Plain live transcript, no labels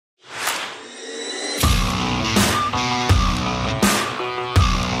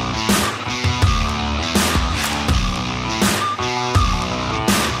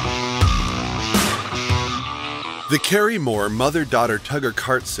The CarryMore Mother Tugger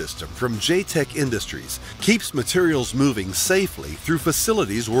Cart System from Jtec Industries keeps materials moving safely through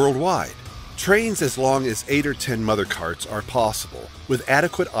facilities worldwide. Trains as long as 8 or 10 mother carts are possible, with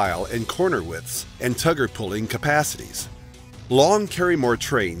adequate aisle and corner widths and tugger pulling capacities. Long CarryMore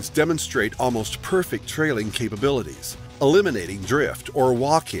trains demonstrate almost perfect trailing capabilities, eliminating drift or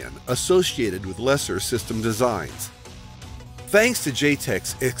walk-in associated with lesser system designs. Thanks to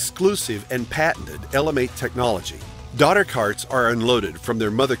Jtec's exclusive and patented Elemate technology, daughter carts are unloaded from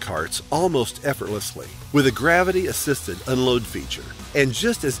their mother carts almost effortlessly with a gravity-assisted unload feature, and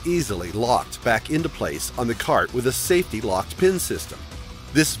just as easily locked back into place on the cart with a safety locked pin system.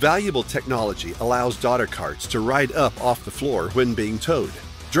 This valuable technology allows daughter carts to ride up off the floor when being towed,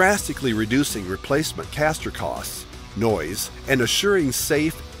 drastically reducing replacement caster costs, noise, and assuring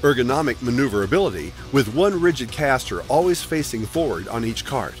safe, ergonomic maneuverability with one rigid caster always facing forward on each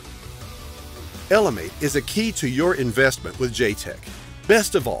cart. Elemate is a key to your investment with Jtec.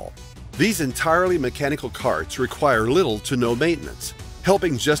 Best of all, these entirely mechanical carts require little to no maintenance,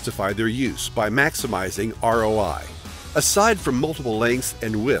 helping justify their use by maximizing ROI. Aside from multiple lengths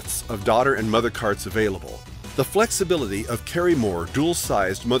and widths of daughter and mother carts available, the flexibility of CarryMore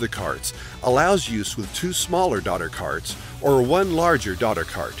dual-sized mother carts allows use with 2 smaller daughter carts or 1 larger daughter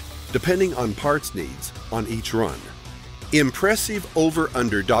cart, depending on parts needs on each run. Impressive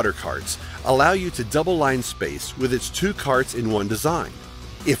over-under daughter carts allow you to double line space with its 2 carts in one design.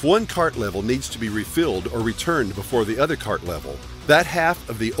 If one cart level needs to be refilled or returned before the other cart level, that half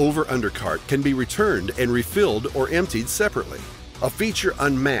of the over-under cart can be returned and refilled or emptied separately, a feature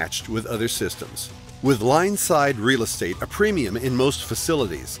unmatched with other systems. With line-side real estate a premium in most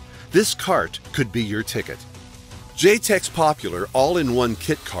facilities, this cart could be your ticket. Jtec's popular all-in-one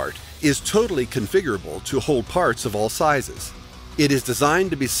kit cart is totally configurable to hold parts of all sizes. It is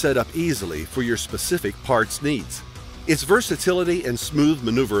designed to be set up easily for your specific parts needs. Its versatility and smooth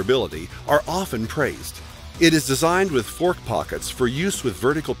maneuverability are often praised. It is designed with fork pockets for use with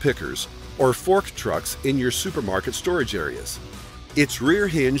vertical pickers or fork trucks in your supermarket storage areas. Its rear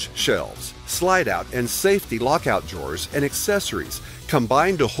hinge shelves, slide-out and safety lockout drawers and accessories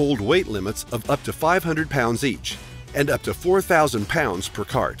combine to hold weight limits of up to 500 pounds each and up to 4,000 pounds per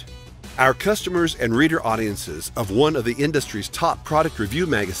cart. Our customers and reader audiences of one of the industry's top product review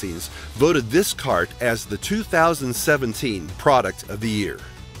magazines voted this cart as the 2017 Product of the Year.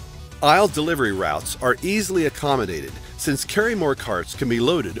 Aisle delivery routes are easily accommodated since CarryMore carts can be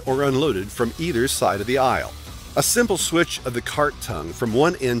loaded or unloaded from either side of the aisle. A simple switch of the cart tongue from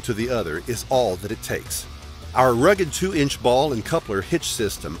one end to the other is all that it takes. Our rugged 2-inch ball and coupler hitch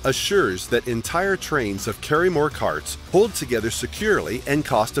system assures that entire trains of CarryMore carts hold together securely and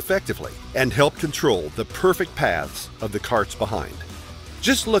cost-effectively and help control the perfect paths of the carts behind.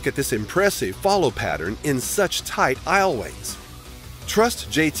 Just look at this impressive follow pattern in such tight aisleways. Trust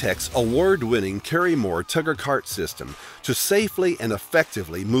Jtec's award-winning CarryMore Tugger Cart System to safely and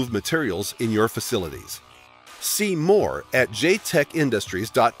effectively move materials in your facilities. See more at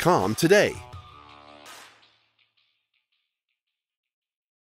jtecindustries.com today.